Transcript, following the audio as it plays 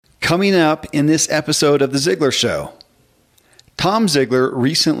Coming up in this episode of The Ziglar Show, Tom Ziglar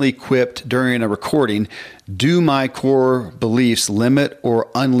recently quipped during a recording, "Do my core beliefs limit or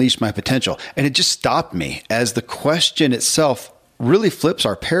unleash my potential?" And it just stopped me, as the question itself really flips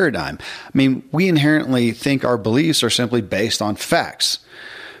our paradigm. I mean, we inherently think our beliefs are simply based on facts.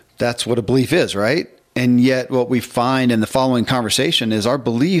 That's what a belief is, right? And yet what we find in the following conversation is our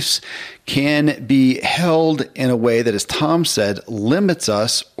beliefs can be held in a way that, as Tom said, limits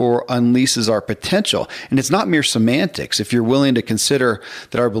us or unleashes our potential. And it's not mere semantics if you're willing to consider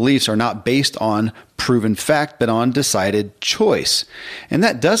that our beliefs are not based on proven fact, but on decided choice. And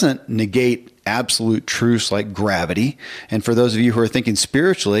that doesn't negate absolute truths like gravity. And for those of you who are thinking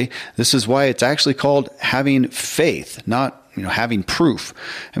spiritually, this is why it's actually called having faith, not having proof.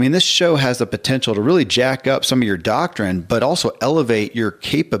 I mean, this show has the potential to really jack up some of your doctrine, but also elevate your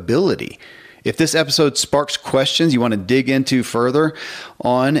capability. If this episode sparks questions you want to dig into further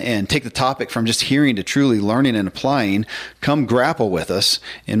on and take the topic from just hearing to truly learning and applying, come grapple with us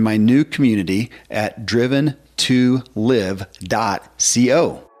in my new community at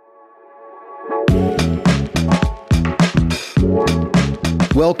driven2live.co.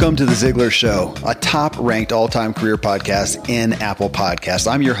 Welcome to The Ziglar Show, a top-ranked all-time career podcast in Apple Podcasts.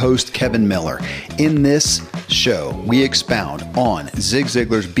 I'm your host, Kevin Miller. In this show, we expound on Zig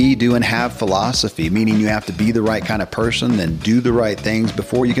Ziglar's be, do, and have philosophy, meaning you have to be the right kind of person, then do the right things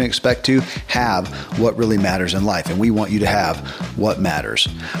before you can expect to have what really matters in life. And we want you to have what matters.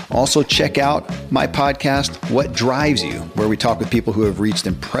 Also, check out my podcast, What Drives You, where we talk with people who have reached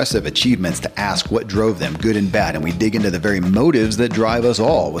impressive achievements to ask what drove them, good and bad. And we dig into the very motives that drive us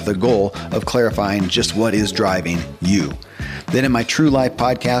all with the goal of clarifying just what is driving you. Then in my True Life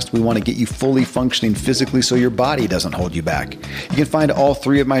podcast, we want to get you fully functioning physically so your body doesn't hold you back. You can find all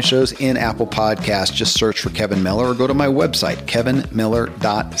three of my shows in Apple Podcasts. Just search for Kevin Miller or go to my website,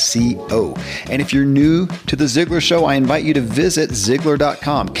 kevinmiller.co. And if you're new to The Ziglar Show, I invite you to visit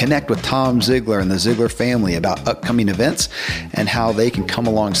Ziglar.com. Connect with Tom Ziglar and the Ziglar family about upcoming events and how they can come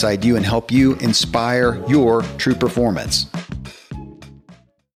alongside you and help you inspire your true performance.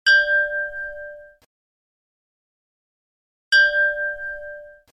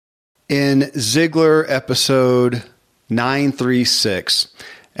 In Ziglar episode 936,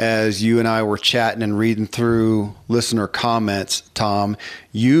 as you and I were chatting and reading through listener comments, Tom,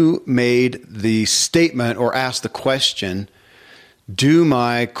 you made the statement or asked the question, do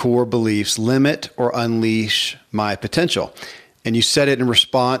my core beliefs limit or unleash my potential? And you said it in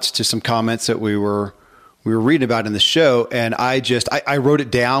response to some comments that we were reading about in the show. And I wrote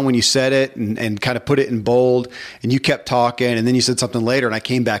it down when you said it and kind of put it in bold, and you kept talking. And then you said something later and I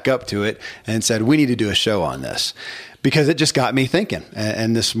came back up to it and said, we need to do a show on this, because it just got me thinking.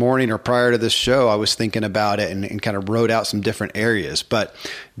 And this morning or prior to this show, I was thinking about it and kind of wrote out some different areas. But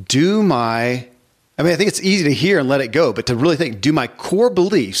I think it's easy to hear and let it go, but to really think, do my core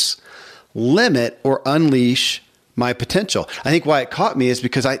beliefs limit or unleash my potential? I think why it caught me is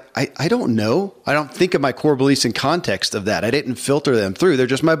because I don't know. I don't think of my core beliefs in context of that. I didn't filter them through. They're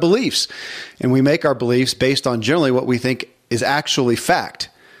just my beliefs. And we make our beliefs based on generally what we think is actually fact,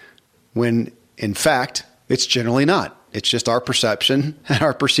 when in fact, it's generally not. It's just our perception and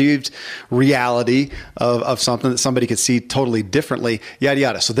our perceived reality of something that somebody could see totally differently, yada,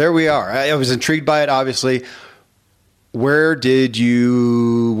 yada. So there we are. I was intrigued by it, obviously. Where did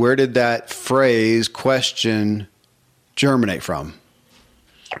that phrase, question, germinate from?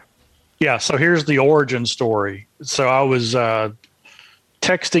 Yeah, so here's the origin story. So I was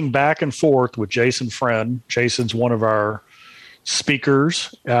texting back and forth with Jason Friend. Jason's one of our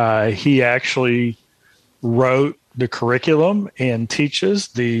speakers. He actually wrote the curriculum and teaches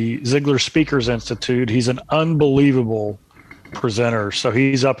the Ziglar Speakers Institute. He's an unbelievable presenter. So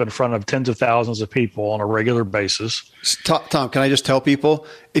he's up in front of tens of thousands of people on a regular basis. Tom, can I just tell people,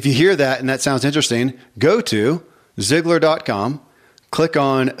 if you hear that and that sounds interesting, go to Ziglar.com, click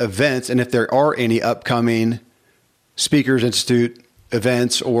on events, and if there are any upcoming Speakers Institute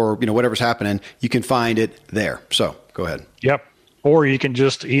events or whatever's happening, you can find it there. So go ahead. Yep. Or you can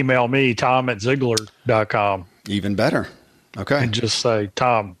just email me, Tom@Ziglar.com. Even better. Okay. And just say,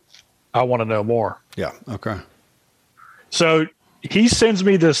 Tom, I want to know more. Yeah. Okay. So he sends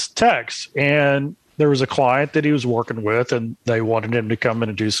me this text, and there was a client that he was working with, and they wanted him to come in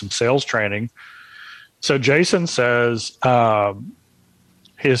and do some sales training. So Jason says,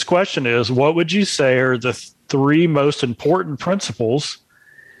 his question is, what would you say are the three most important principles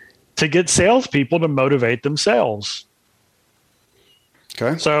to get salespeople to motivate themselves?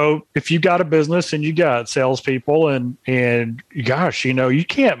 Okay. So if you got a business and you got salespeople and gosh, you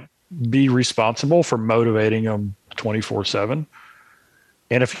can't be responsible for motivating them 24/7.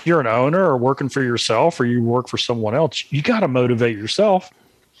 And if you're an owner or working for yourself or you work for someone else, you got to motivate yourself.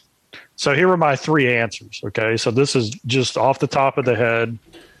 So here are my 3 answers. Okay. So this is just off the top of the head,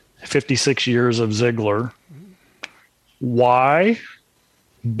 56 years of Ziglar. Why,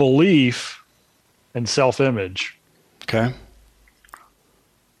 belief, and self-image. Okay.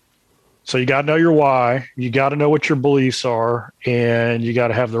 So you got to know your why, you got to know what your beliefs are, and you got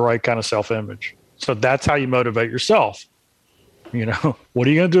to have the right kind of self-image. So that's how you motivate yourself. You know, what are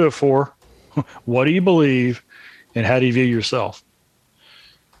you going to do it for? What do you believe? And how do you view yourself?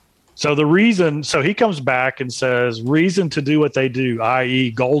 So so he comes back and says, reason to do what they do,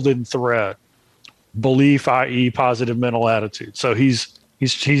 i.e. golden thread, belief, i.e. positive mental attitude. So he's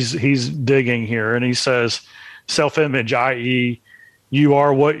digging here, and he says self-image, i.e. you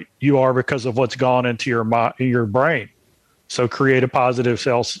are what you are because of what's gone into your brain. So create a positive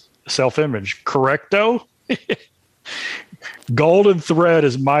self-image. Correcto? Golden thread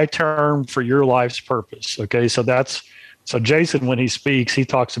is my term for your life's purpose. Okay, so Jason, when he speaks, he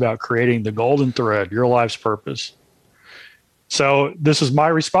talks about creating the golden thread, your life's purpose. So this is my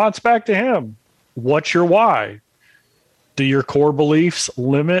response back to him. What's your why? Do your core beliefs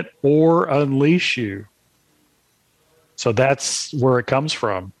limit or unleash you? So that's where it comes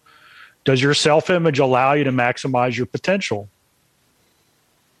from. Does your self-image allow you to maximize your potential?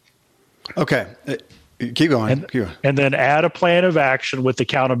 Okay. Keep going. And then add a plan of action with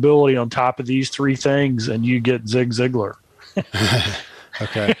accountability on top of these 3 things, and you get Zig Ziglar.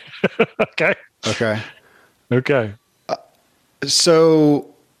 Okay. Okay. So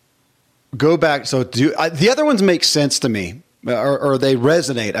go back. So the other ones make sense to me, or they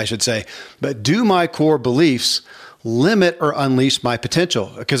resonate, I should say. But do my core beliefs limit or unleash my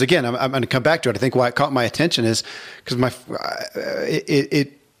potential? Because again, I'm going to come back to it. I think why it caught my attention is because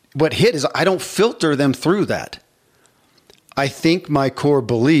what hit is I don't filter them through that. I think my core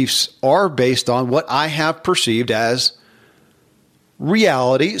beliefs are based on what I have perceived as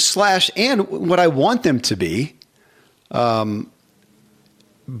reality / and what I want them to be. But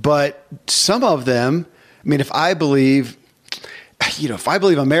some of them, I mean, if I believe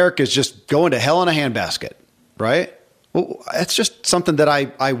America is just going to hell in a handbasket, right? Well, that's just something that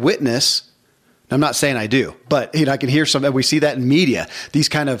I witness. I'm not saying I do, but I can hear we see that in media, these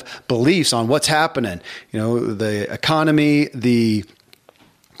kind of beliefs on what's happening, the economy, the,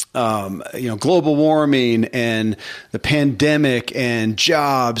 global warming and the pandemic and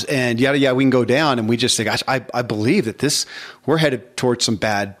jobs and yada, yada. We can go down and we just say, gosh, I believe that we're headed towards some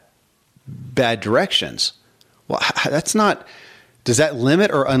bad directions. Well, does that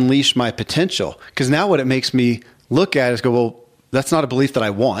limit or unleash my potential? Because now what it makes me look at is go, well, that's not a belief that I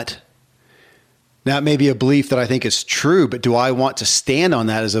want. Now, it may be a belief that I think is true, but do I want to stand on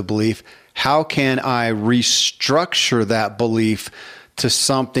that as a belief? How can I restructure that belief to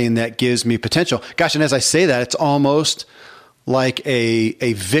something that gives me potential? Gosh, and as I say that, it's almost like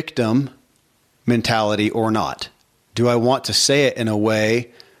a victim mentality or not. Do I want to say it in a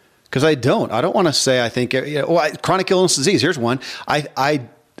way? Because I don't want to say, I think, chronic illness disease. Here's one.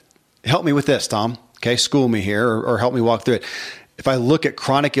 Help me with this, Tom. Okay, school me here or help me walk through it. If I look at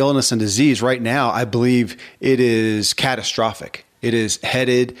chronic illness and disease right now, I believe it is catastrophic. It is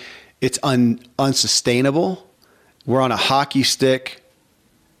headed, it's unsustainable. We're on a hockey stick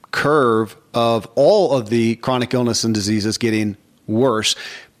curve of all of the chronic illness and diseases getting worse.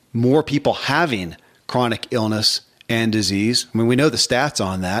 More people having chronic illness and disease. I mean, we know the stats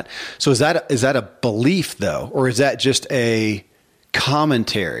on that. So is that a belief though, or is that just a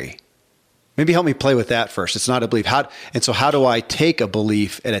commentary? Maybe help me play with that first. It's not a belief. How do I take a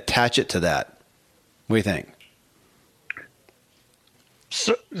belief and attach it to that? What do you think?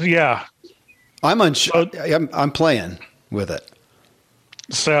 So, yeah. I'm playing with it.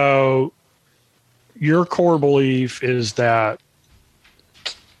 So your core belief is that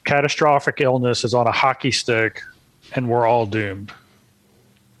catastrophic illness is on a hockey stick and we're all doomed.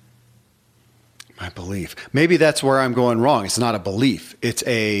 My belief. Maybe that's where I'm going wrong. It's not a belief. It's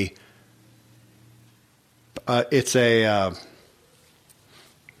a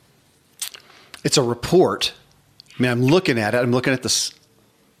report. I mean, I'm looking at it. I'm looking at this.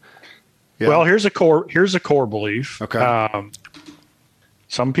 Yeah. Well, here's a core belief. Okay.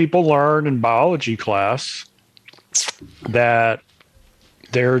 Some people learn in biology class that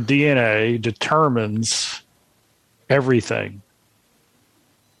their DNA determines everything.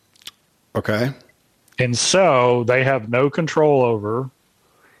 Okay. And so they have no control over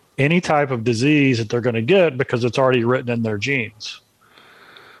any type of disease that they're going to get because it's already written in their genes.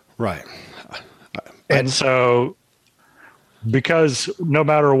 Right. And so because no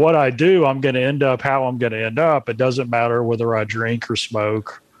matter what I do, I'm going to end up how I'm going to end up. It doesn't matter whether I drink or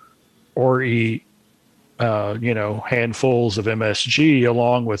smoke or eat, handfuls of MSG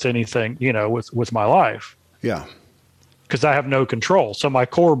along with anything, with my life. Yeah. Because I have no control. So my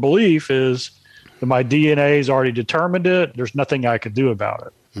core belief is that my DNA has already determined it. There's nothing I can do about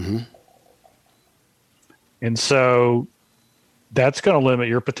it. Mm-hmm. And so that's going to limit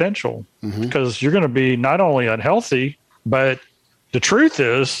your potential because you're going to be not only unhealthy, but the truth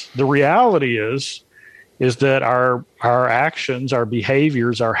is, the reality is that our actions, our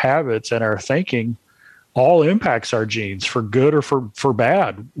behaviors, our habits, and our thinking all impacts our genes for good or for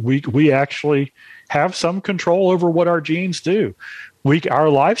bad. We actually have some control over what our genes do. Our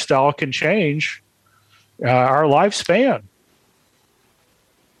lifestyle can change our lifespan.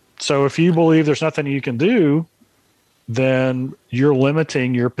 So if you believe there's nothing you can do, then you're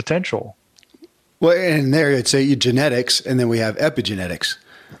limiting your potential. Well, and there it's genetics, and then we have epigenetics.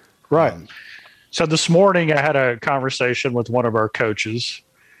 Right. So this morning I had a conversation with one of our coaches.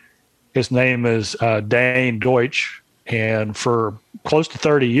 His name is Dane Deutsch, and for close to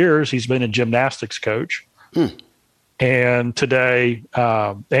 30 years, he's been a gymnastics coach. And today,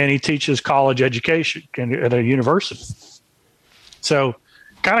 and he teaches college education at a university. So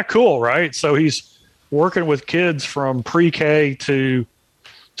kind of cool, right? So he's working with kids from pre-K to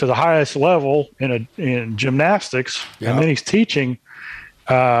the highest level in gymnastics, and then he's teaching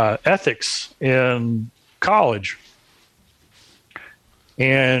ethics in college.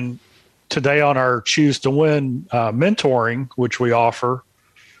 And today on our Choose to Win mentoring, which we offer,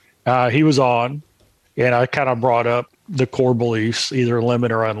 he was on, and I kind of brought up the core beliefs, either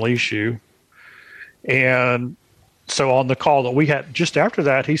limit or unleash you. And so on the call that we had just after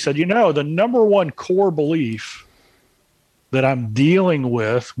that, he said, the number one core belief that I'm dealing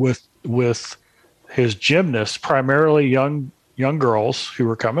with his gymnasts, primarily young girls who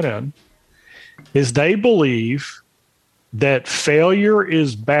are coming in, is they believe that failure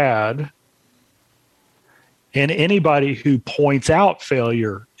is bad and anybody who points out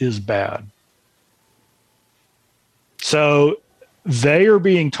failure is bad. So they are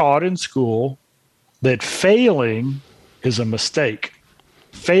being taught in school that failing is a mistake.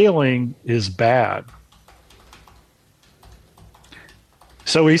 Failing is bad.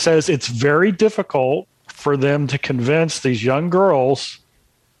 So he says it's very difficult for them to convince these young girls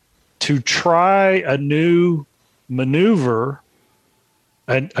to try a new maneuver,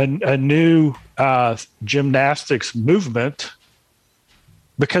 a new gymnastics movement,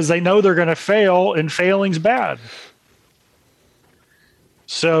 because they know they're going to fail and failing's bad.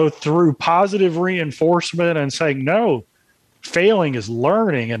 So through positive reinforcement and saying, no, failing is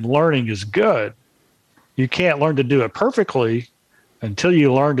learning and learning is good. You can't learn to do it perfectly until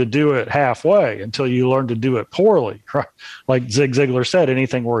you learn to do it halfway, until you learn to do it poorly. Like Zig Ziglar said,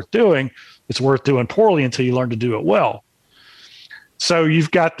 anything worth doing, it's worth doing poorly until you learn to do it well. So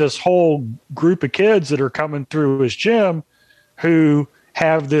you've got this whole group of kids that are coming through his gym who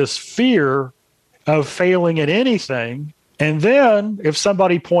have this fear of failing at anything. And then if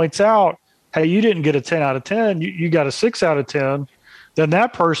somebody points out, hey, you didn't get a 10 out of 10, you got a 6 out of 10, then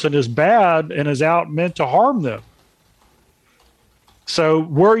that person is bad and is out meant to harm them. So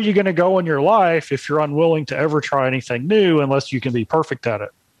where are you going to go in your life if you're unwilling to ever try anything new unless you can be perfect at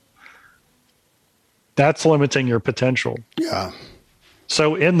it? That's limiting your potential. Yeah.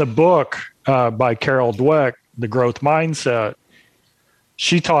 So in the book by Carol Dweck, The Growth Mindset,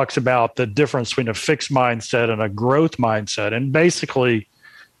 she talks about the difference between a fixed mindset and a growth mindset. And basically,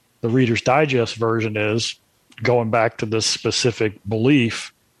 the Reader's Digest version is going back to this specific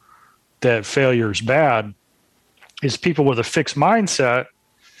belief that failure is bad, is people with a fixed mindset.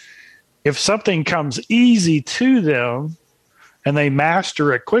 If something comes easy to them and they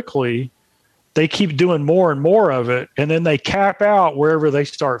master it quickly, they keep doing more and more of it, and then they cap out wherever they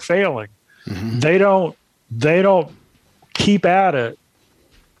start failing. Mm-hmm. They don't keep at it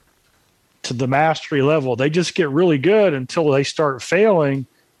to the mastery level. They just get really good until they start failing,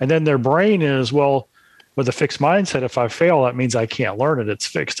 and then their brain is, well, with a fixed mindset, if I fail, that means I can't learn it. It's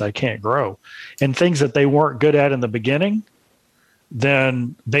fixed. I can't grow. And things that they weren't good at in the beginning,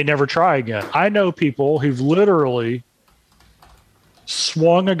 then they never try again. I know people who've literally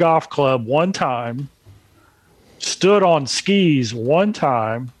swung a golf club one time, stood on skis one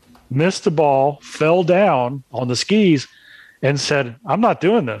time, missed the ball, fell down on the skis, and said, I'm not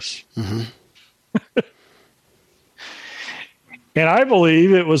doing this. Mm-hmm. And I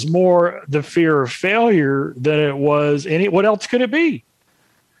believe it was more the fear of failure than it was what else could it be?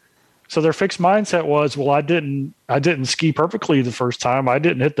 So their fixed mindset was, well, I didn't ski perfectly the first time. I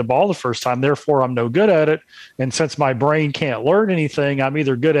didn't hit the ball the first time. Therefore, I'm no good at it. And since my brain can't learn anything, I'm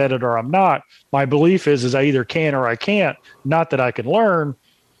either good at it or I'm not. My belief is I either can or I can't, not that I can learn.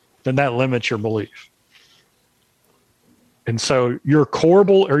 Then that limits your belief. And so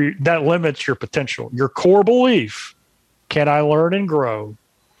that limits your potential. Your core belief, can I learn and grow?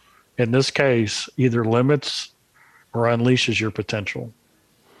 In this case, either limits or unleashes your potential.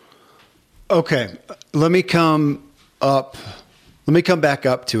 Okay, let me come back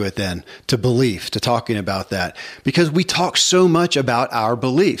up to it then, to belief, to talking about that, because we talk so much about our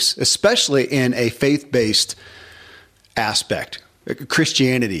beliefs, especially in a faith-based aspect,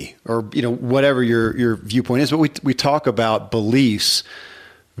 Christianity, or whatever your viewpoint is. But we talk about beliefs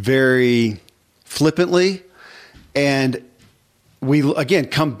very flippantly, and we again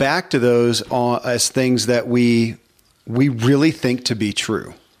come back to those as things that we really think to be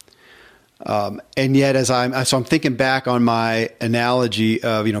true. And yet, I'm thinking back on my analogy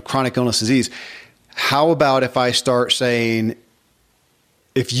of, chronic illness disease. How about if I start saying,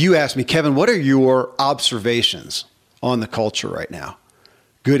 if you ask me, Kevin, what are your observations on the culture right now,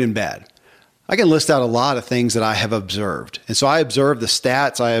 good and bad? I can list out a lot of things that I have observed. And so I observe the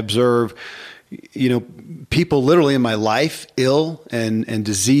stats. I observe, people literally in my life ill and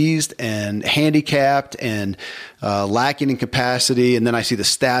diseased and handicapped and lacking in capacity. And then I see the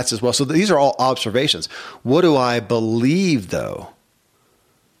stats as well. So these are all observations. What do I believe, though?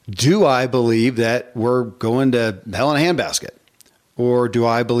 Do I believe that we're going to hell in a handbasket? Or do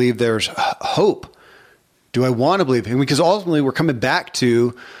I believe there's hope? Do I want to believe? Because ultimately we're coming back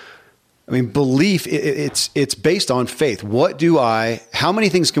to, belief, it's based on faith. How many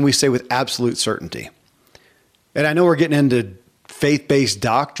things can we say with absolute certainty? And I know we're getting into faith-based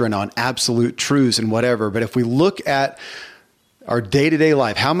doctrine on absolute truths and whatever, but if we look at our day-to-day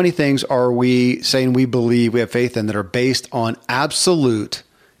life, how many things are we saying we believe, we have faith in, that are based on absolute,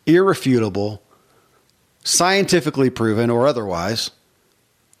 irrefutable, scientifically proven or otherwise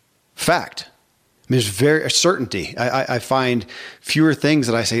fact? There's very certainty. I find fewer things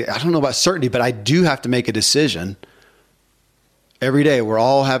that I say, I don't know about certainty, but I do have to make a decision every day. We're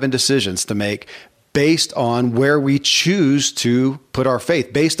all having decisions to make based on where we choose to put our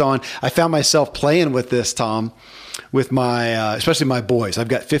faith. I found myself playing with this, Tom, with my, especially my boys. I've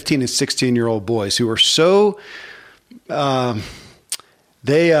got 15 and 16-year-old boys who are so,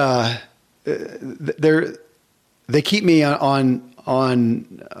 they keep me on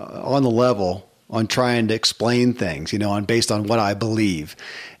the level, on trying to explain things, based on what I believe.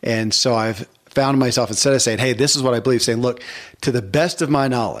 And so I've found myself, instead of saying, hey, this is what I believe, saying, look, to the best of my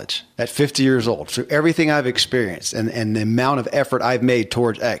knowledge at 50 years old, through everything I've experienced and the amount of effort I've made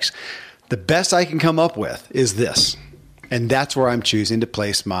towards X, the best I can come up with is this. And that's where I'm choosing to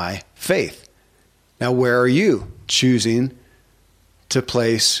place my faith. Now, where are you choosing to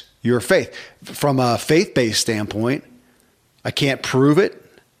place your faith? From a faith-based standpoint, I can't prove it.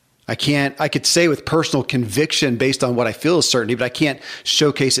 I could say with personal conviction based on what I feel is certainty, but I can't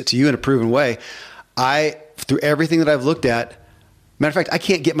showcase it to you in a proven way. Through everything that I've looked at, matter of fact, I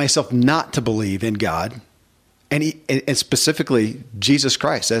can't get myself not to believe in God and specifically Jesus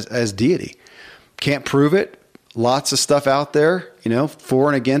Christ as deity. Can't prove it. Lots of stuff out there, for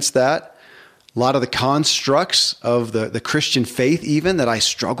and against that. A lot of the constructs of the Christian faith even that I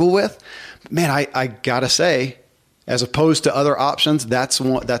struggle with. Man, I gotta say, as opposed to other options, that's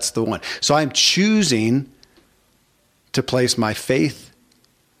the one. So I'm choosing to place my faith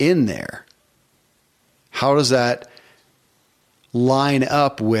in there. How does that line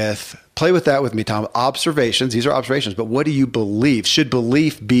up with, play with that with me, Tom? Observations, these are observations, but what do you believe? Should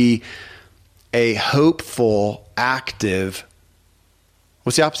belief be a hopeful, active,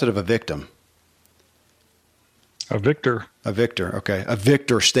 what's the opposite of a victim? A victor. A victor, okay. A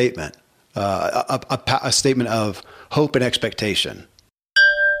victor statement. A statement of hope and expectation.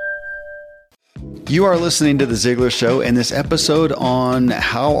 You are listening to The Ziglar Show, and this episode on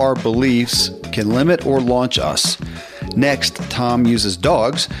how our beliefs can limit or launch us. Next, Tom uses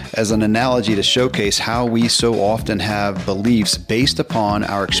dogs as an analogy to showcase how we so often have beliefs based upon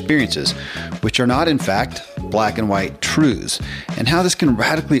our experiences, which are not, in fact, black and white truths, and how this can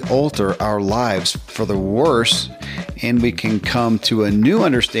radically alter our lives for the worse, and we can come to a new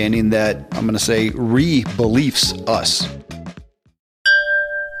understanding that, I'm going to say, re-beliefs us.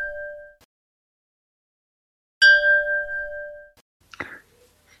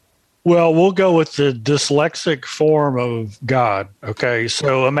 Well, we'll go with the dyslexic form of God. Okay.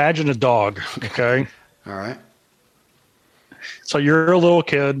 So imagine a dog. Okay. All right. So you're a little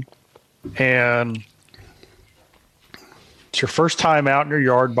kid and It's your first time out in your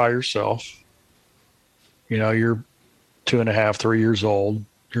yard by yourself. You're 2.5, 3 years old.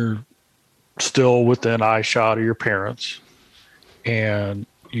 You're still within eye shot of your parents. And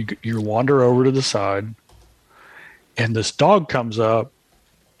you wander over to the side, and this dog comes up,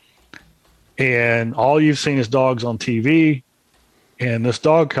 and all you've seen is dogs on TV. And this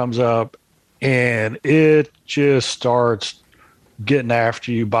dog comes up, and it just starts getting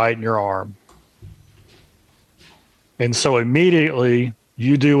after you, biting your arm. And so immediately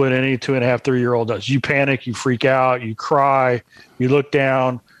you do what any 2.5, 3-year-old does. You panic, you freak out, you cry, you look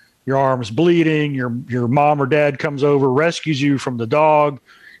down, your arm's bleeding, your mom or dad comes over, rescues you from the dog.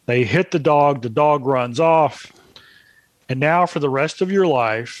 They hit the dog runs off. And now for the rest of your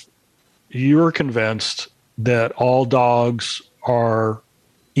life, you are convinced that all dogs are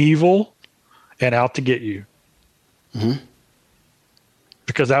evil and out to get you. Mm-hmm.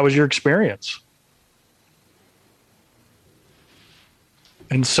 Because that was your experience.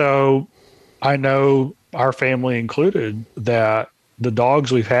 And so I know, our family included, that the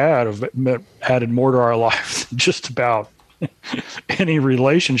dogs we've had have added more to our life than just about any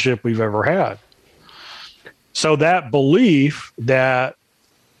relationship we've ever had. So that belief that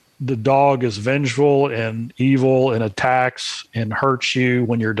the dog is vengeful and evil and attacks and hurts you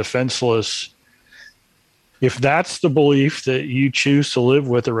when you're defenseless, if that's the belief that you choose to live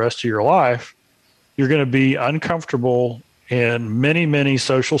with the rest of your life, you're going to be uncomfortable in many, many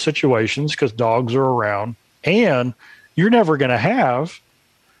social situations because dogs are around, and you're never going to have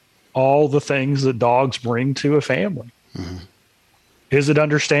all the things that dogs bring to a family. Mm-hmm. Is it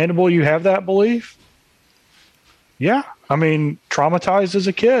understandable you have that belief? Yeah. I mean, traumatized as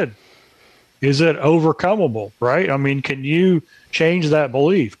a kid. Is it overcomable, right? I mean, can you change that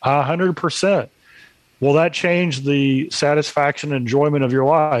belief? 100%. Will that change the satisfaction and enjoyment of your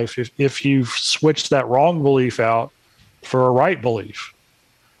life if you've switched that wrong belief out for a right belief?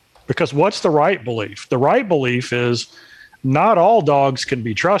 Because what's the right belief? The right belief is not all dogs can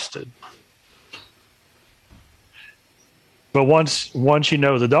be trusted. But once you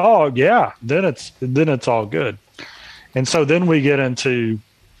know the dog, yeah, then it's all good. And so then we get into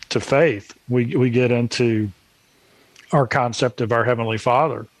faith. We get into our concept of our Heavenly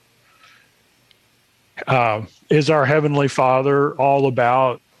Father. Is our Heavenly Father all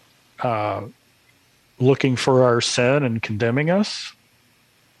about looking for our sin and condemning us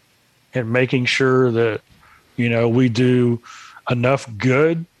and making sure that, we do enough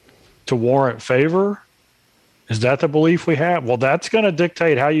good to warrant favor? Is that the belief we have? Well, that's going to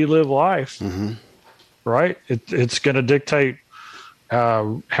dictate how you live life, mm-hmm. right? It's going to dictate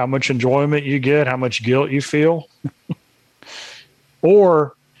how much enjoyment you get, how much guilt you feel.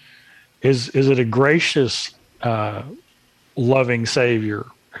 Or is it a gracious, loving Savior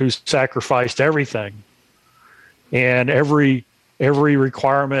who sacrificed everything, and every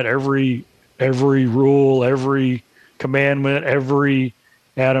requirement, every rule, every commandment, every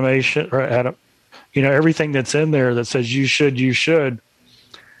animation, or everything that's in there that says you should,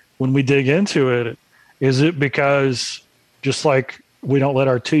 when we dig into it, is it because just like we don't let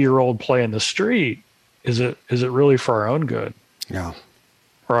our 2-year-old play in the street, is it really for our own good? Yeah.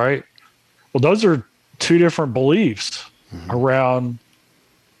 Right. Well, those are two different beliefs mm-hmm.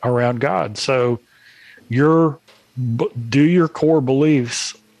 around God. So do your core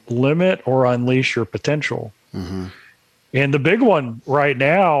beliefs limit or unleash your potential? Mm-hmm. And the big one right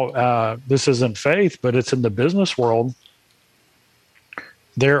now, this isn't faith, but it's in the business world.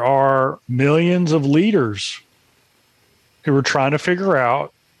 There are millions of leaders who are trying to figure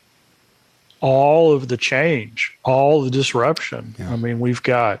out all of the change, all the disruption. Yeah. I mean, we've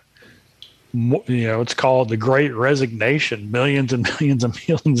got, it's called the Great Resignation, millions and millions and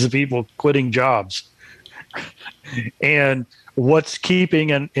millions of people quitting jobs. And what's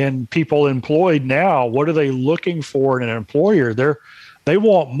keeping and people employed now? What are they looking for in an employer? They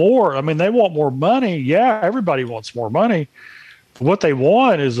want more. I mean, they want more money. Yeah, everybody wants more money. What they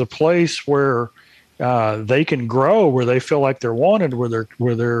want is a place where they can grow, where they feel like they're wanted,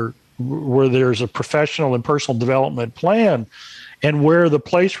 where there's a professional and personal development plan, and where the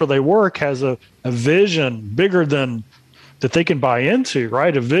place where they work has a vision bigger than that they can buy into,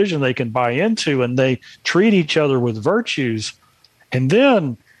 right? A vision they can buy into, and they treat each other with virtues. And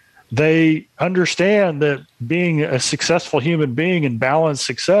then they understand that being a successful human being and balanced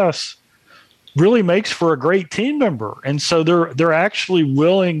success really makes for a great team member. And so they're actually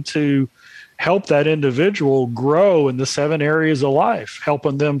willing to help that individual grow in the 7 areas of life,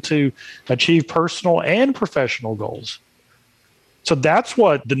 helping them to achieve personal and professional goals. So that's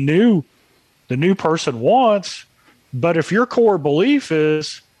what the new person wants. But if your core belief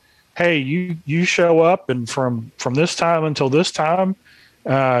is, hey, you show up, and from this time until this time,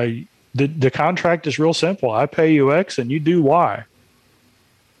 the contract is real simple. I pay you X and you do Y.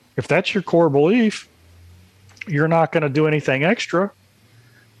 If that's your core belief, you're not going to do anything extra.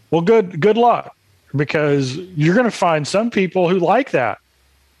 Well, good luck, because you're going to find some people who like that,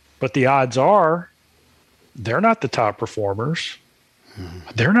 but the odds are they're not the top performers.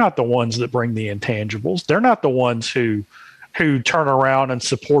 They're not the ones that bring the intangibles. They're not the ones who turn around and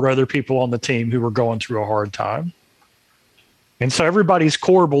support other people on the team who are going through a hard time. And so everybody's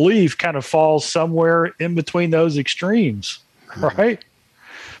core belief kind of falls somewhere in between those extremes, right?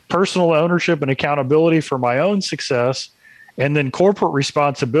 Personal ownership and accountability for my own success, and then corporate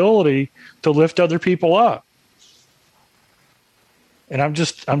responsibility to lift other people up. And I'm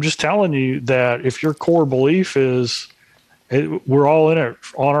just telling you that if your core belief is we're all in it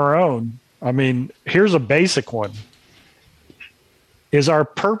on our own. I mean, here's a basic one. Is our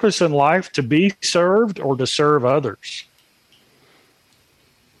purpose in life to be served or to serve others?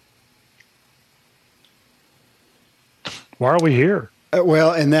 Why are we here?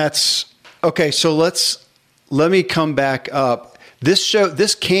 Well, and that's okay. So let me come back up. The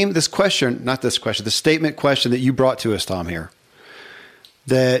statement question that you brought to us, Tom, here,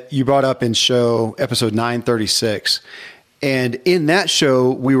 that you brought up in episode 936. And in that show,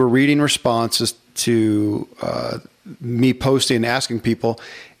 we were reading responses to me posting and asking people,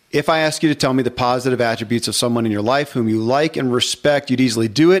 if I ask you to tell me the positive attributes of someone in your life whom you like and respect, you'd easily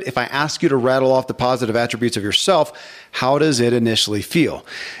do it. If I ask you to rattle off the positive attributes of yourself, how does it initially feel?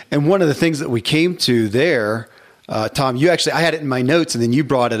 And one of the things that we came to there, Tom, I had it in my notes and then you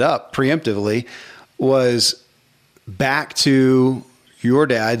brought it up preemptively, was back to your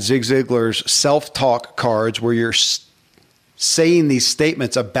dad, Zig Ziglar's self-talk cards, where you're saying these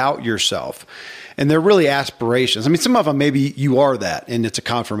statements about yourself. And they're really aspirations. I mean, some of them, maybe you are that and it's a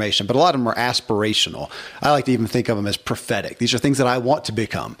confirmation, but a lot of them are aspirational. I like to even think of them as prophetic. These are things that I want to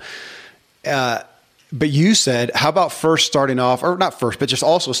become. But you said, how about first starting off, or not first, but just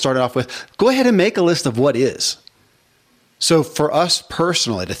also starting off with, go ahead and make a list of what is. So for us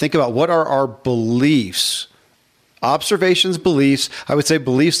personally, to think about what are our beliefs, observations, beliefs, I would say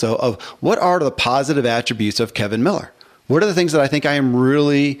beliefs though, of what are the positive attributes of Kevin Miller? What are the things that I think I am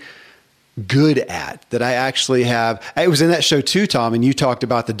really good at, that I actually have? I was in that show too, Tom, and you talked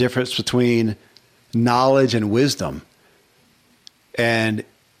about the difference between knowledge and wisdom. And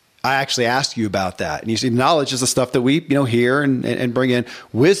I actually asked you about that. And you see, knowledge is the stuff that we, hear and bring in.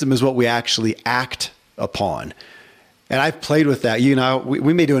 Wisdom is what we actually act upon. And I've played with that.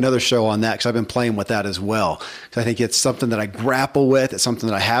 We may do another show on that because I've been playing with that as well. Because I think it's something that I grapple with. It's something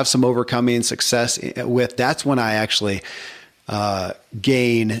that I have some overcoming success with. That's when I actually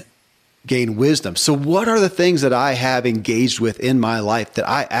gain wisdom. So what are the things that I have engaged with in my life that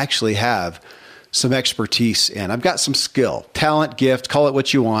I actually have some expertise in? I've got some skill, talent, gift, call it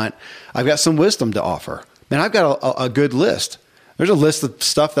what you want. I've got some wisdom to offer. Man, I've got a good list. There's a list of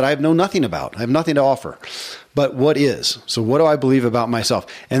stuff that I know nothing about. I have nothing to offer. But what is? So what do I believe about myself?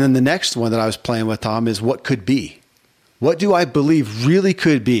 And then the next one that I was playing with, Tom, is what could be. What do I believe really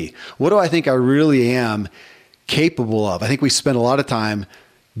could be? What do I think I really am capable of? I think we spend a lot of time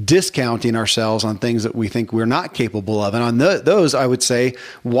discounting ourselves on things that we think we're not capable of. And on those, I would say,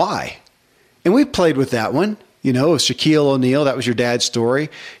 why? And we played with that one. Of Shaquille O'Neal, that was your dad's story.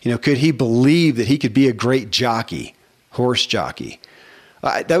 Could he believe that he could be a great jockey, horse jockey?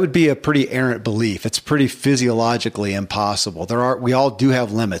 That would be a pretty errant belief. It's pretty physiologically impossible. We all do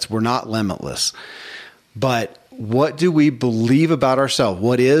have limits. We're not limitless. But what do we believe about ourselves?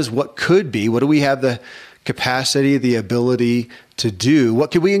 What is, what could be? What do we have the capacity, the ability to do?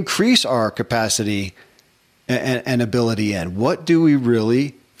 What could we increase our capacity and ability in? What do we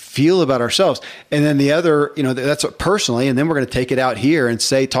really feel about ourselves? And then the other, that's personally, and then we're going to take it out here and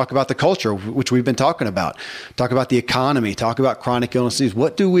talk about the culture, which we've been talking about, talk about the economy, talk about chronic illnesses.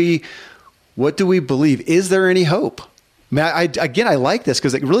 What do we believe? Is there any hope? I like this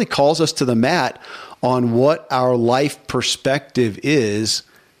because it really calls us to the mat on what our life perspective is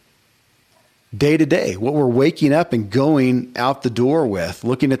day to day, what we're waking up and going out the door with,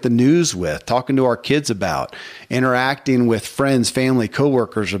 looking at the news with, talking to our kids about, interacting with friends, family,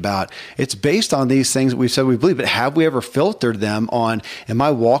 coworkers about. It's based on these things that we've said we believe, but have we ever filtered them on, am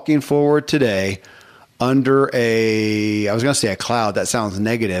I walking forward today under I was going to say a cloud, that sounds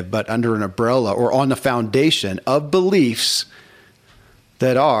negative, but under an umbrella or on the foundation of beliefs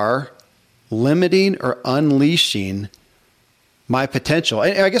that are limiting or unleashing my potential?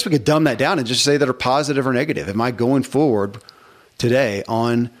 And I guess we could dumb that down and just say that are positive or negative. Am I going forward today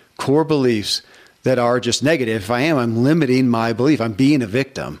on core beliefs that are just negative? If I am, I'm limiting my belief. I'm being a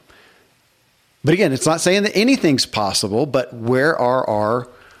victim. But again, it's not saying that anything's possible, but where are our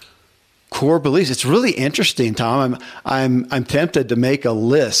core beliefs? It's really interesting, Tom. I'm tempted to make a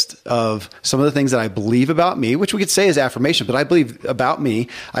list of some of the things that I believe about me, which we could say is affirmation, but I believe about me.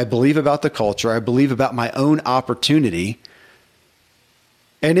 I believe about the culture. I believe about my own opportunity.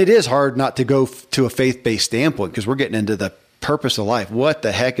 And it is hard not to go to a faith-based standpoint because we're getting into the purpose of life. What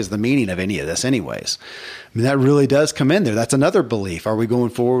the heck is the meaning of any of this anyways? I mean, that really does come in there. That's another belief. Are we going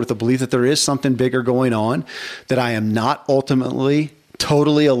forward with the belief that there is something bigger going on, that I am not ultimately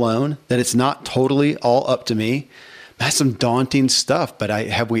totally alone, that it's not totally all up to me? That's some daunting stuff, but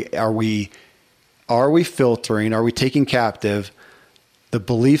are we filtering, are we taking captive the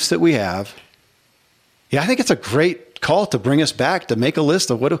beliefs that we have? Yeah, I think it's a great call to bring us back to make a list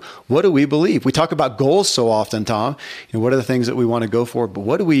of what do we believe. We talk about goals so often, Tom. What are the things that we want to go for?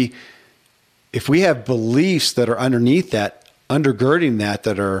 But if we have beliefs that are underneath that, undergirding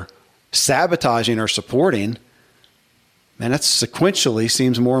that are sabotaging or supporting, man, that sequentially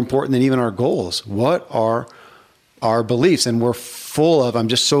seems more important than even our goals. What are our beliefs? And we're full of, I'm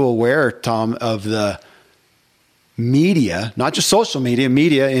just so aware, Tom, of the media, not just social media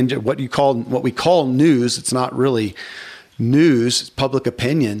and what we call news. It's not really news, it's public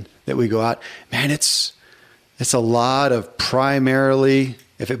opinion that we go out. Man, it's a lot of primarily,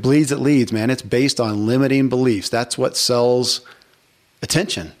 if it bleeds, it leads, man. It's based on limiting beliefs. That's what sells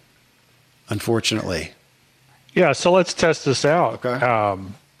attention, unfortunately. Yeah, so let's test this out. Okay.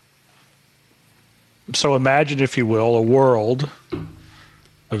 So imagine, if you will, a world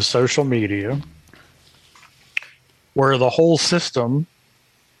of social media where the whole system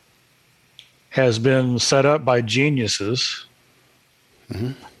has been set up by geniuses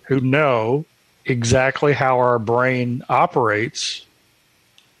who know exactly how our brain operates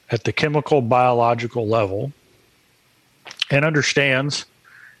at the chemical biological level and understands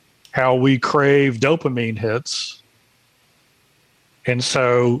how we crave dopamine hits. And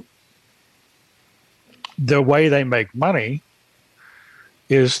so the way they make money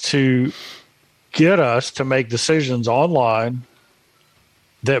is to get us to make decisions online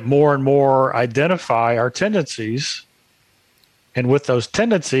that more and more identify our tendencies. And with those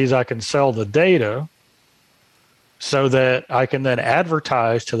tendencies, I can sell the data so that I can then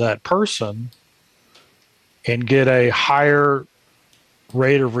advertise to that person and get a higher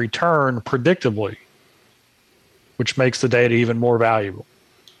rate of return predictably, which makes the data even more valuable.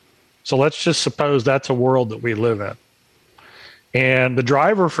 So let's just suppose that's a world that we live in. And the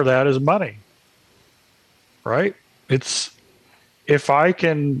driver for that is money, right? It's, if I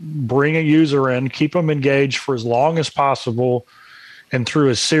can bring a user in, keep them engaged for as long as possible, and through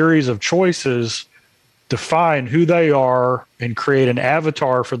a series of choices, define who they are and create an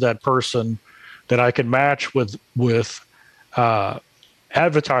avatar for that person that I can match with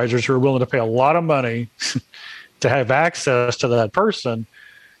advertisers who are willing to pay a lot of money to have access to that person,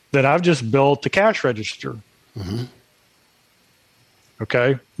 then I've just built the cash register. Mm-hmm.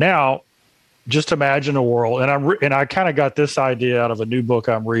 Okay. Now, just imagine a world, and I kind of got this idea out of a new book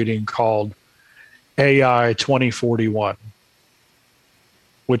I'm reading called AI 2041,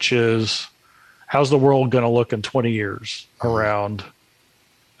 which is, how's the world going to look in 20 years around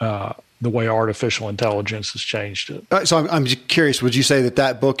the way artificial intelligence has changed it. So I'm just curious, would you say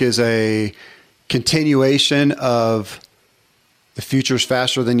that book is a continuation of The Future's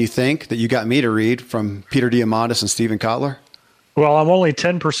Faster Than You Think that you got me to read from Peter Diamandis and Steven Kotler? Well, I'm only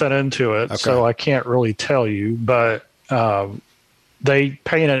 10% into it, so I can't really tell you, but they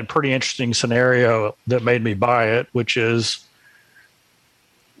paint a pretty interesting scenario that made me buy it, which is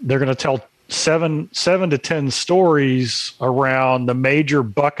they're going to tell seven to 10 stories around the major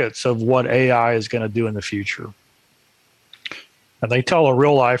buckets of what AI is going to do in the future. And they tell a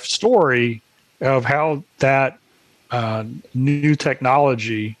real life story of how that new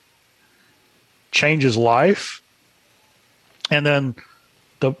technology changes life, and then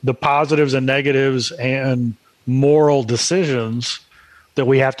the positives and negatives and moral decisions that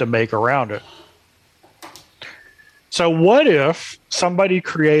we have to make around it. So what if somebody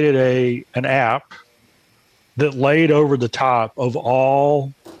created an app that laid over the top of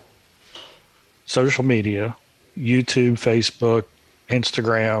all social media, YouTube, Facebook,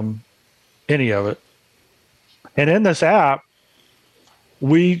 Instagram, any of it, and in this app,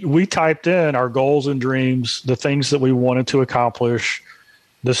 we typed in our goals and dreams, the things that we wanted to accomplish,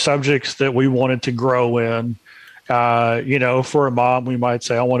 the subjects that we wanted to grow in. For a mom, we might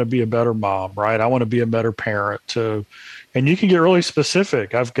say, I want to be a better mom, right? I want to be a better parent too. And you can get really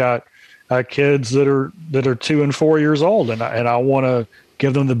specific. I've got kids that are 2 and 4 years old, and I want to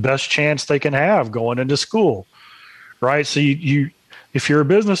give them the best chance they can have going into school, right? So if you're a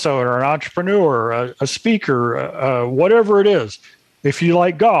business owner, an entrepreneur, a speaker, whatever it is, if you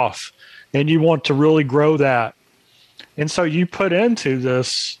like golf and you want to really grow that. And so you put into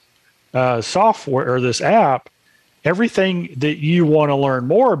this software or this app everything that you want to learn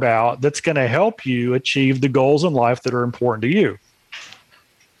more about that's going to help you achieve the goals in life that are important to you.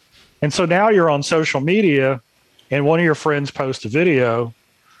 And so now you're on social media and one of your friends posts a video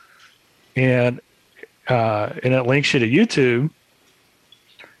and it links you to YouTube.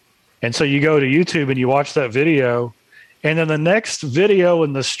 And so you go to YouTube and you watch that video, and then the next video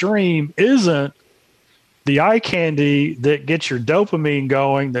in the stream isn't the eye candy that gets your dopamine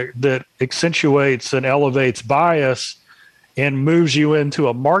going, that accentuates and elevates bias and moves you into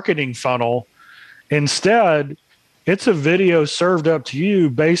a marketing funnel. Instead, it's a video served up to you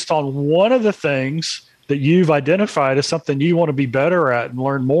based on one of the things that you've identified as something you want to be better at and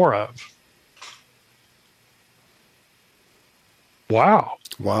learn more of. Wow.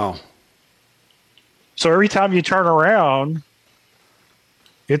 Wow. So every time you turn around,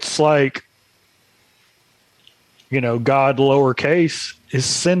 it's like, God lowercase is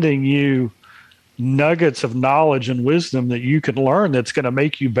sending you nuggets of knowledge and wisdom that you can learn that's going to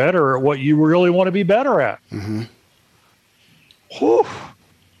make you better at what you really want to be better at. Mm-hmm. Whew.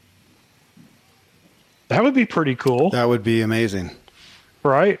 That would be pretty cool. That would be amazing.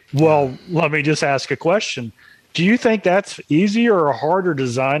 Right? Well, let me just ask a question. Do you think that's easier or harder to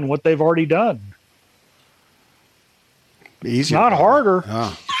design what they've already done? Easier. Not harder.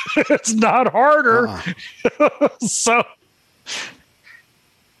 Oh. It's not harder. So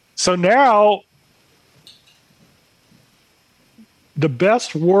now the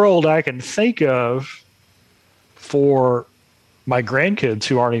best world I can think of for my grandkids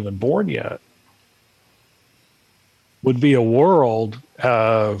who aren't even born yet would be a world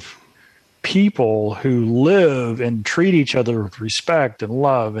of people who live and treat each other with respect and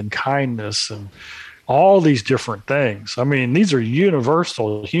love and kindness and all these different things. I mean, these are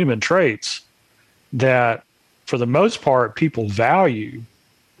universal human traits that, for the most part, people value.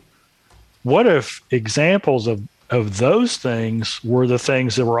 What if examples of those things were the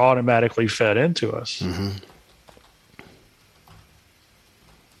things that were automatically fed into us? Mm-hmm.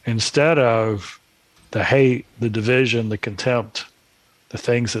 Instead of the hate, the division, the contempt, the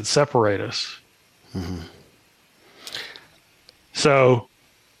things that separate us. Mm-hmm. So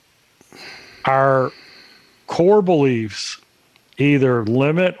our core beliefs either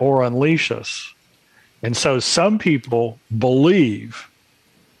limit or unleash us. And so some people believe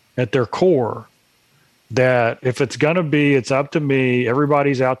at their core that if it's going to be, it's up to me,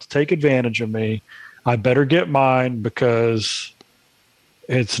 everybody's out to take advantage of me, I better get mine because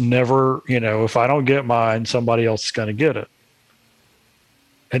it's never, if I don't get mine, somebody else is going to get it.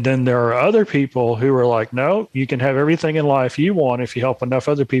 And then there are other people who are like, no, you can have everything in life you want if you help enough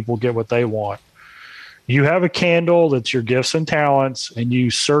other people get what they want. You have a candle that's your gifts and talents, and you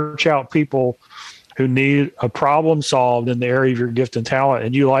search out people who need a problem solved in the area of your gift and talent,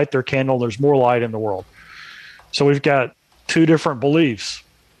 and you light their candle, there's more light in the world. So we've got two different beliefs.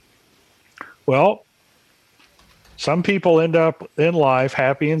 Well, some people end up in life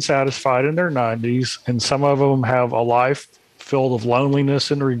happy and satisfied in their 90s, and some of them have a life filled of loneliness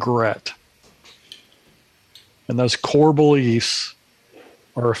and regret. And those core beliefs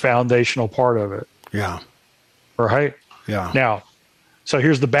are a foundational part of it. Yeah. Right? Yeah. Now, so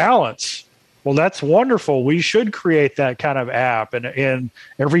here's the balance. Well, that's wonderful. We should create that kind of app. And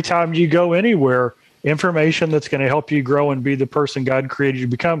every time you go anywhere, information that's going to help you grow and be the person God created you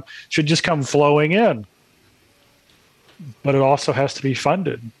to become should just come flowing in. But it also has to be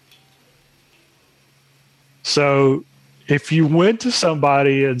funded. So if you went to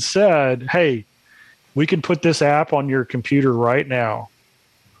somebody and said, hey, we can put this app on your computer right now,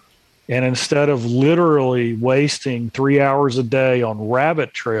 and instead of literally wasting 3 hours a day on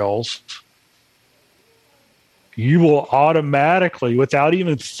rabbit trails, you will automatically, without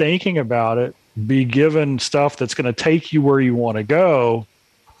even thinking about it, be given stuff that's going to take you where you want to go.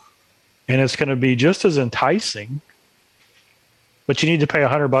 And it's going to be just as enticing, but you need to pay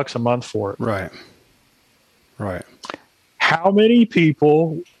 $100 a month for it. Right. Right. How many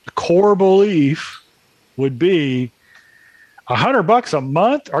people, core belief would be, $100 a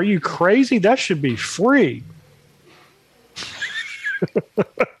month? Are you crazy? That should be free.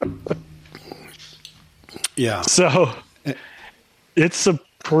 Yeah. So it's a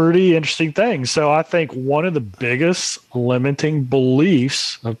pretty interesting thing. So I think one of the biggest limiting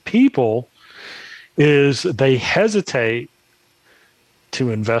beliefs of people is they hesitate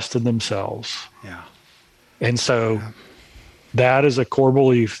to invest in themselves. Yeah. And so that is a core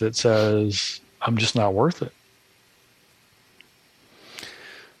belief that says, I'm just not worth it.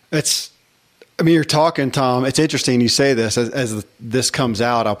 You're talking, Tom. It's interesting you say this. As this comes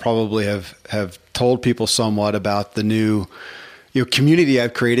out, I'll probably have told people somewhat about the new, community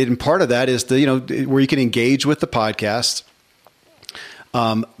I've created, and part of that is where you can engage with the podcast.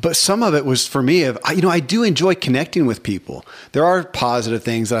 But some of it was for me I do enjoy connecting with people. There are positive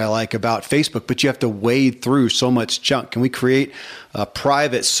things that I like about Facebook, but you have to wade through so much junk. Can we create a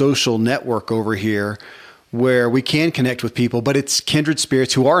private social network over here where we can connect with people, but it's kindred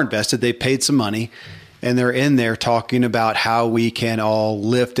spirits who are invested. They paid some money and they're in there talking about how we can all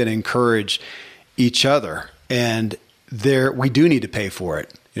lift and encourage each other. And we do need to pay for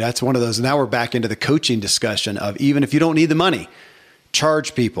it. That's one of those. Now we're back into the coaching discussion of, even if you don't need the money,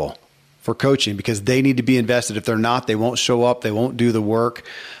 charge people for coaching because they need to be invested. If they're not, they won't show up. They won't do the work.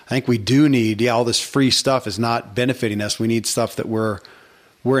 I think we do need, all this free stuff is not benefiting us. We need stuff that we're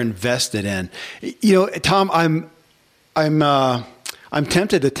invested in. Tom, I'm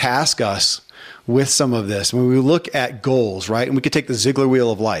tempted to task us with some of this. When we look at goals, right? And we could take the Ziglar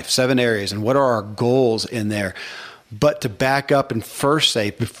Wheel of Life, 7 areas, and what are our goals in there? But to back up and first say,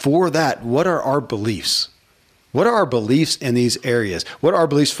 before that, what are our beliefs? What are our beliefs in these areas? What are our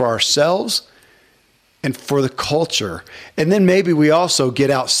beliefs for ourselves and for the culture? And then maybe we also get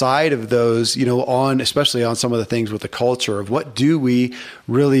outside of those, especially on some of the things with the culture of what do we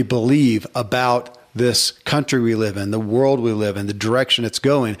really believe about this country we live in, the world we live in, the direction it's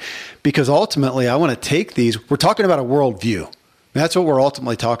going. Because ultimately, I want to take these, we're talking about a worldview. That's what we're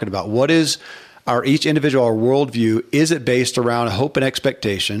ultimately talking about. What is each individual, our worldview? Is it based around a hope and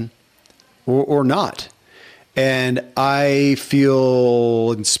expectation or not? And I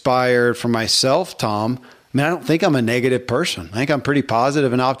feel inspired for myself, Tom. I don't think I'm a negative person. I think I'm pretty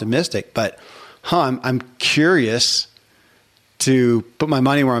positive and optimistic, but I'm curious to put my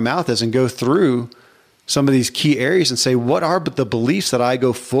money where my mouth is and go through some of these key areas and say, what are the beliefs that I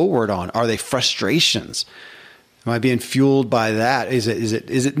go forward on? Are they frustrations? Am I being fueled by that? Is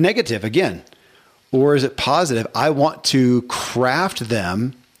it negative again? Or is it positive? I want to craft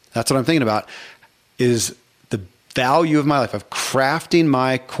them. That's what I'm thinking about, is the value of my life of crafting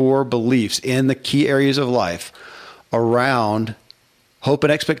my core beliefs in the key areas of life around hope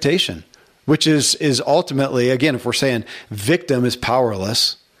and expectation, which is ultimately, again, if we're saying victim is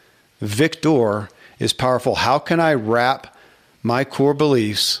powerless, victor is powerful. How can I wrap my core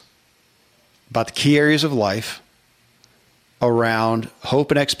beliefs about the key areas of life around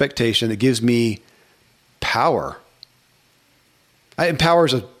hope and expectation that gives me power? And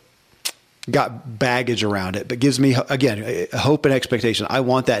power's got baggage around it, but gives me, again, hope and expectation. I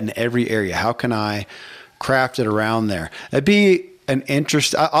want that in every area. How can I craft it around there? That'd be an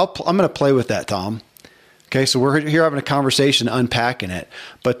interest. I'm going to play with that, Tom. Okay, so we're here having a conversation, unpacking it,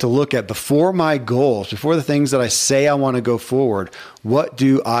 but to look at before my goals, before the things that I say I want to go forward, what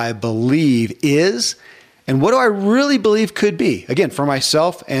do I believe is, and what do I really believe could be? Again, for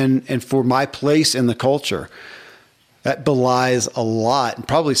myself and for my place in the culture. That belies a lot and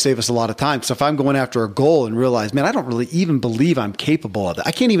probably save us a lot of time. So if I'm going after a goal and realize, man, I don't really even believe I'm capable of that.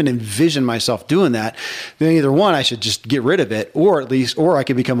 I can't even envision myself doing that. Then either one, I should just get rid of it, or I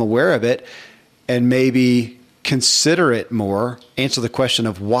can become aware of it and maybe consider it more, answer the question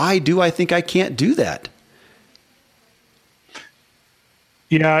of why do I think I can't do that?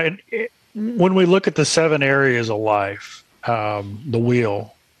 Yeah. When we look at the 7 areas of life, the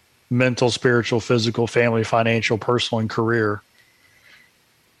wheel, mental, spiritual, physical, family, financial, personal, and career.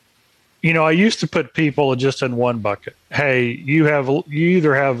 I used to put people just in one bucket. Hey, you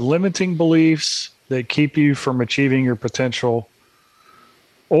either have limiting beliefs that keep you from achieving your potential,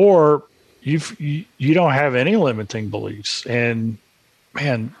 or you don't have any limiting beliefs. And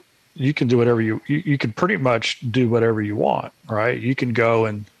man, you can do whatever you can pretty much do whatever you want, right? You can go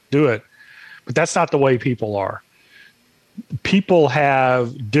and do it, but that's not the way people are. People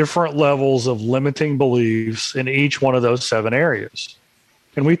have different levels of limiting beliefs in each one of those 7 areas.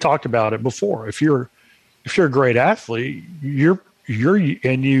 And we talked about it before. If you're a great athlete, you're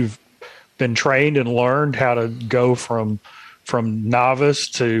and you've been trained and learned how to go from novice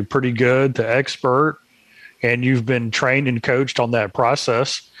to pretty good to expert, and you've been trained and coached on that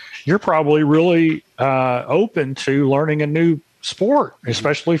process, you're probably really open to learning a new sport,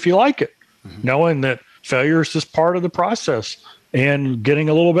 especially if you like it, knowing that failure is just part of the process, and getting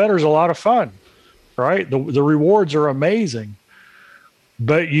a little better is a lot of fun, right? The rewards are amazing.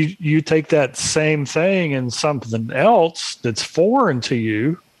 But you take that same thing and something else that's foreign to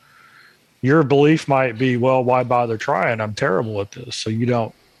you, your belief might be, well, why bother trying? I'm terrible at this. So you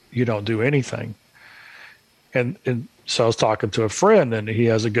don't do anything. And so I was talking to a friend, and he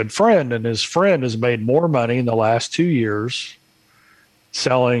has a good friend, and his friend has made more money in the last 2 years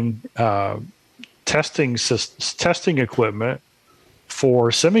selling testing equipment for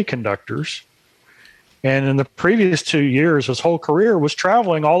semiconductors. And in the previous 2 years, his whole career was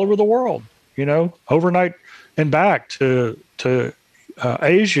traveling all over the world, overnight and back to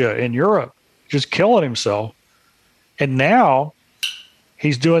Asia and Europe, just killing himself. And now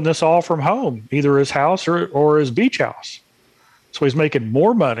he's doing this all from home, either his house or his beach house. So he's making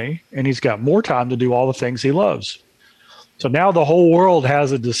more money and he's got more time to do all the things he loves. So now the whole world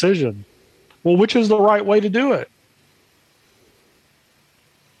has a decision. Well, which is the right way to do it?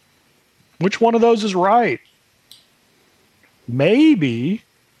 Which one of those is right? Maybe,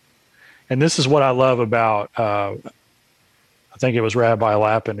 and this is what I love about, I think it was Rabbi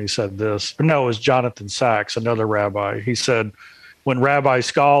Lapin who said this. No, it was Jonathan Sachs, another rabbi. He said, when rabbi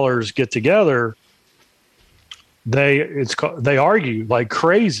scholars get together, they argue like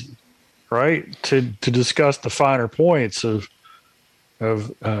crazy, right? To discuss the finer points of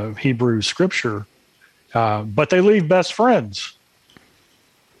Hebrew scripture, but they leave best friends.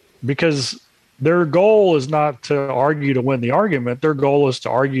 Because their goal is not to argue to win the argument. Their goal is to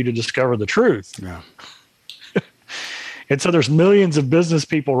argue to discover the truth. Yeah. And so there's millions of business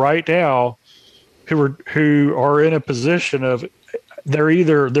people right now who are in a position of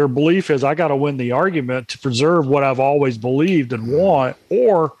their belief is I got to win the argument to preserve what I've always believed and want.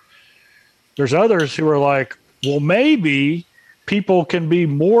 Or there's others who are like, well, maybe people can be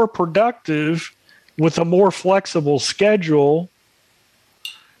more productive with a more flexible schedule,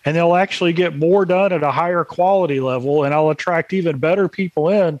 and they'll actually get more done at a higher quality level, and I'll attract even better people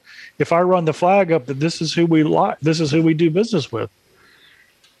in if I run the flag up that this is who we like, this is who we do business with.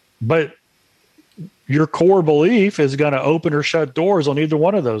 But your core belief is going to open or shut doors on either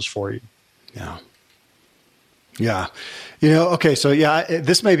one of those for you. Yeah. Yeah. Okay. So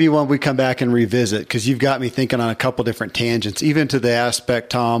this may be one we come back and revisit, because you've got me thinking on a couple different tangents, even to the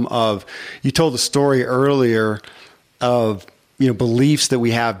aspect, Tom, of, you told the story earlier of, beliefs that we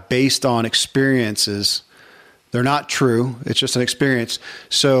have based on experiences. They're not true. It's just an experience.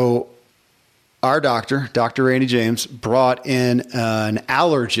 So our doctor, Dr. Randy James, brought in an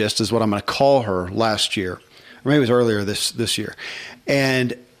allergist, is what I'm going to call her, last year, or maybe it was earlier this year.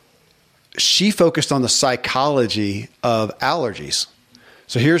 And she focused on the psychology of allergies.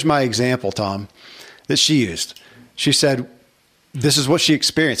 So here's my example, Tom, that she used. She said, this is what she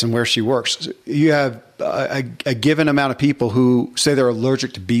experienced and where she works. You have a given amount of people who say they're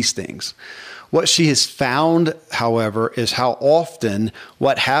allergic to bee stings. What she has found, however, is how often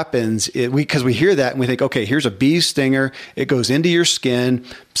what happens, because we hear that and we think, okay, here's a bee stinger. It goes into your skin.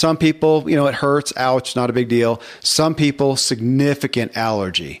 Some people, it hurts. Ouch, not a big deal. Some people, significant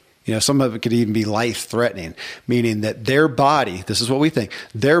allergy. Some of it could even be life-threatening, meaning that their body, this is what we think,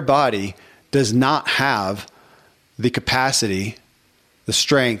 their body does not have the capacity, the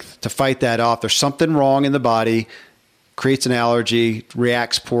strength to fight that off. There's something wrong in the body, creates an allergy,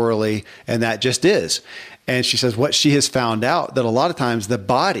 reacts poorly, and that just is. And she says what she has found out, that a lot of times the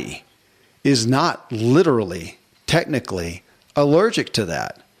body is not literally, technically allergic to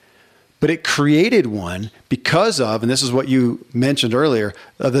that. But it created one because of, and this is what you mentioned earlier,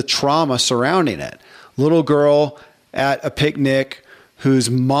 of the trauma surrounding it. Little girl at a picnic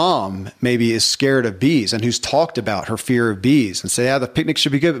whose mom maybe is scared of bees and who's talked about her fear of bees and say, the picnic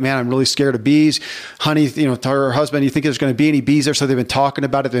should be good, but man, I'm really scared of bees. Honey, to her husband, you think there's going to be any bees there? So they've been talking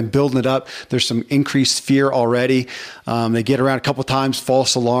about it, they've been building it up. There's some increased fear already. They get around a couple of times,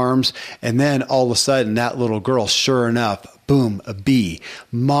 false alarms. And then all of a sudden that little girl, sure enough, boom, a bee.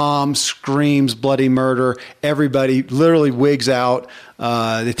 Mom screams bloody murder. Everybody literally wigs out.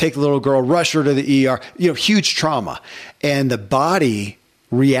 They take the little girl, rush her to the ER, huge trauma. And the body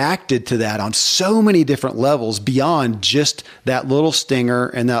reacted to that on so many different levels beyond just that little stinger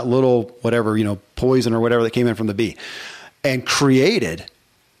and that little whatever, poison or whatever that came in from the bee, and created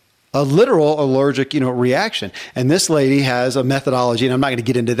a literal allergic, reaction. And this lady has a methodology, and I'm not going to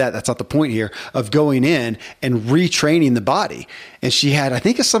get into that. That's not the point here, of going in and retraining the body. And she had, I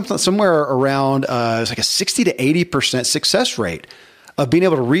think it's somewhere around, it's like a 60 to 80% success rate of being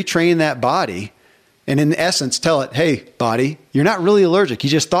able to retrain that body. And in essence, tell it, hey, body, you're not really allergic. You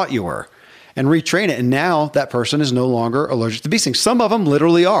just thought you were. And retrain it. And now that person is no longer allergic to bee stings. Some of them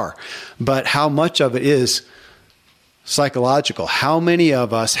literally are. But how much of it is psychological? How many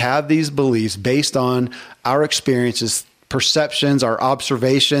of us have these beliefs based on our experiences, perceptions, our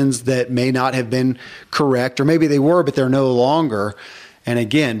observations that may not have been correct, or maybe they were, but they're no longer. And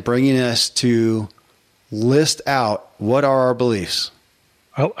again, bringing us to list out what are our beliefs.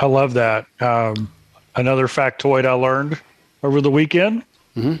 I love that. Another factoid I learned over the weekend,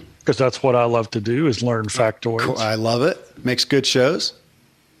 because that's what I love to do, is learn factoids. Cool. I love it. Makes good shows.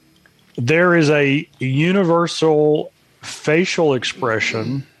 there is a universal facial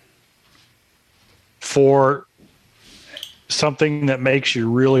expression for something that makes you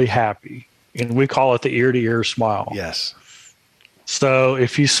really happy, and we call it the ear-to-ear smile. Yes. So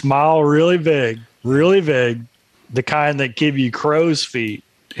if you smile really big, the kind that give you crow's feet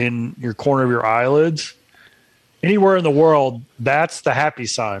in your corner of your eyelids, anywhere in the world, that's the happy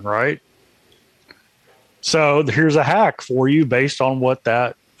sign, right? So here's a hack for you based on what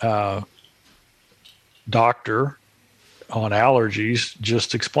that doctor on allergies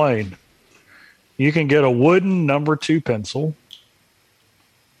just explained. You can get a wooden number 2 pencil,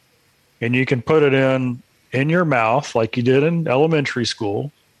 and you can put it in your mouth like you did in elementary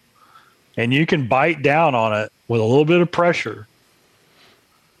school, and you can bite down on it with a little bit of pressure,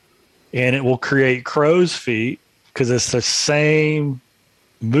 and it will create crow's feet because it's the same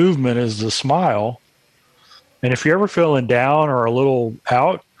movement as the smile. And if you're ever feeling down or a little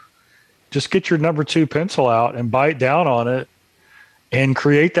out, just get your number 2 pencil out and bite down on it and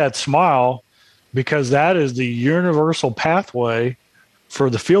create that smile, because that is the universal pathway for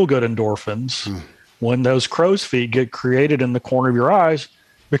the feel-good endorphins when those crow's feet get created in the corner of your eyes,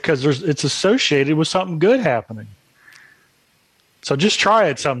 because it's associated with something good happening. So just try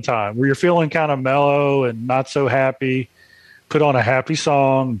it sometime where you're feeling kind of mellow and not so happy. Put on a happy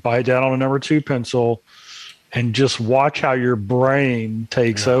song, bite down on a number 2 pencil, and just watch how your brain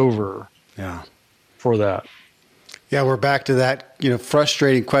takes over for that. Yeah, we're back to that,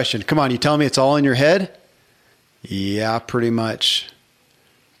 frustrating question. Come on, you telling me it's all in your head? Yeah, pretty much.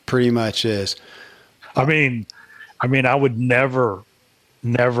 Pretty much is. I mean, I would never,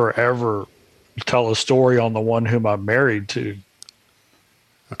 ever tell a story on the one whom I'm married to.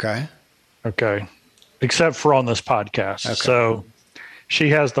 Okay. Except for on this podcast. Okay. So she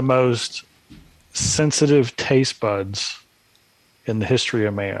has the most sensitive taste buds in the history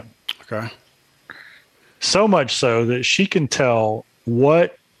of man. Okay. So much so that she can tell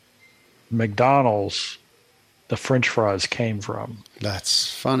what McDonald's the French fries came from.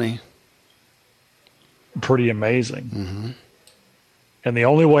 That's funny. Pretty amazing. Mm-hmm. And the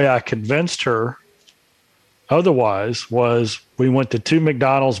only way I convinced her otherwise was we went to 2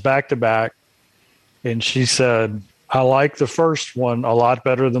 McDonald's back to back, and she said, I like the first one a lot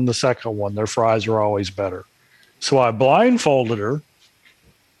better than the second one. Their fries are always better. So I blindfolded her,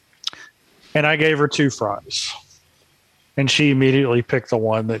 and I gave her 2 fries. And she immediately picked the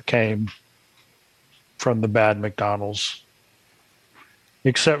one that came from the bad McDonald's,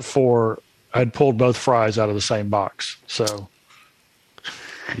 except for I'd pulled both fries out of the same box. So,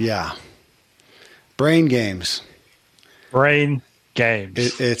 yeah. Brain games.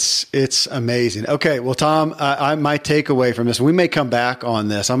 It's amazing. Okay, well, Tom, my takeaway from this, we may come back on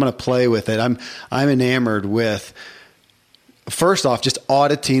this. I'm going to play with it. I'm enamored with, first off, just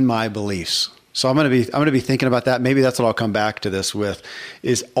auditing my beliefs. So I'm going to be thinking about that. Maybe that's what I'll come back to this with,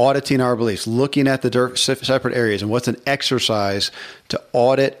 is auditing our beliefs, looking at the separate areas, and what's an exercise to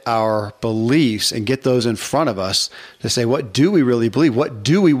audit our beliefs and get those in front of us to say, what do we really believe? What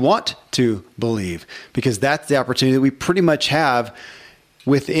do we want to believe? Because that's the opportunity that we pretty much have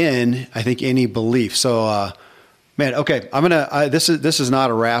within, I think, any belief. So, man, okay, this is not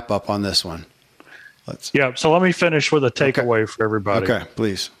a wrap up on this one. So let me finish with a takeaway for everybody. Okay,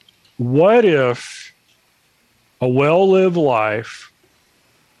 please. What if a well-lived life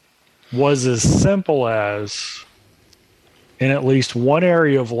was as simple as, in at least one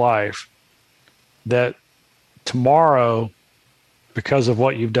area of life, that tomorrow, because of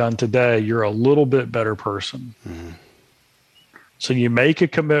what you've done today, you're a little bit better person? Mm-hmm. So you make a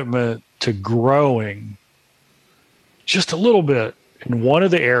commitment to growing just a little bit in one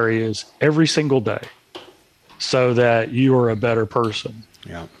of the areas every single day so that you are a better person.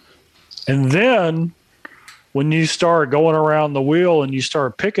 Yeah. And then when you start going around the wheel and you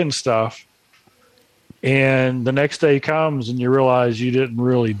start picking stuff, and the next day comes and you realize you didn't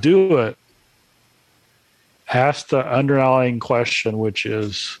really do it, ask the underlying question, which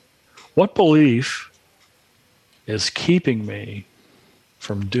is, what belief is keeping me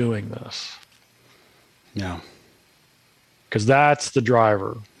from doing this? Yeah. Because that's the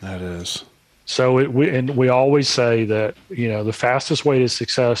driver. That is. So we always say that, the fastest way to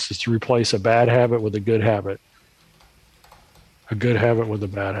success is to replace a bad habit with a good habit. A good habit with a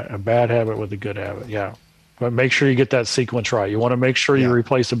bad habit with a good habit. Yeah. But make sure you get that sequence right. You want to make sure you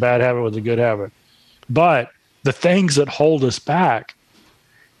replace a bad habit with a good habit. But the things that hold us back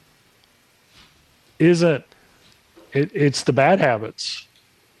it's the bad habits.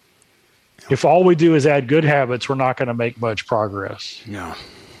 If all we do is add good habits, we're not going to make much progress. No.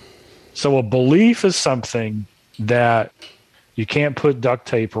 So a belief is something that you can't put duct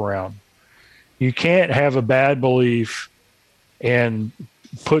tape around. You can't have a bad belief and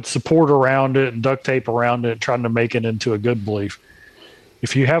put support around it and duct tape around it, trying to make it into a good belief.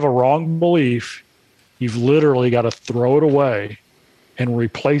 If you have a wrong belief, you've literally got to throw it away and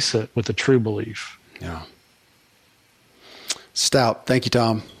replace it with a true belief. Yeah. Stout. Thank you,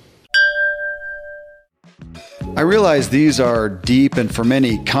 Tom. I realize these are deep and for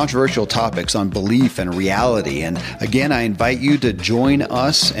many controversial topics on belief and reality. And again, I invite you to join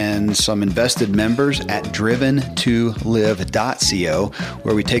us and some invested members at driven2live.co,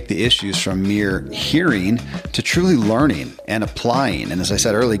 where we take the issues from mere hearing to truly learning and applying. And as I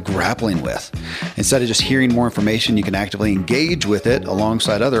said earlier, grappling with. Instead of just hearing more information, you can actively engage with it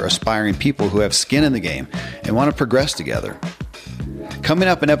alongside other aspiring people who have skin in the game and want to progress together. Coming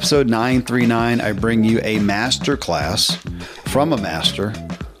up in episode 939, I bring you a master class from a master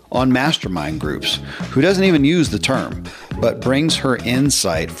on mastermind groups who doesn't even use the term, but brings her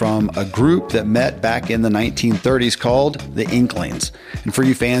insight from a group that met back in the 1930s called the Inklings. And for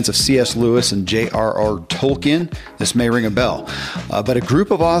you fans of C.S. Lewis and J.R.R. Tolkien, this may ring a bell. But a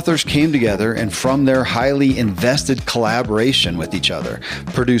group of authors came together and from their highly invested collaboration with each other,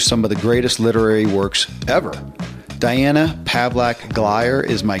 produced some of the greatest literary works ever. Diana Pavlak-Glyer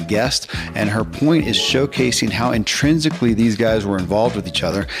is my guest, and her point is showcasing how intrinsically these guys were involved with each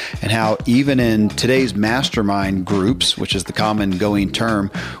other and how even in today's mastermind groups, which is the common going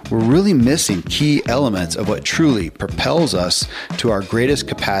term, we're really missing key elements of what truly propels us to our greatest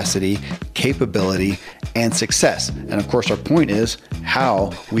capacity, capability, and success. And of course, our point is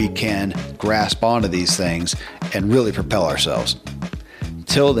how we can grasp onto these things and really propel ourselves.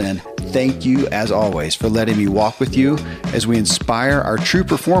 Till then, thank you as always for letting me walk with you as we inspire our true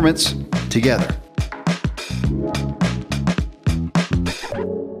performance together.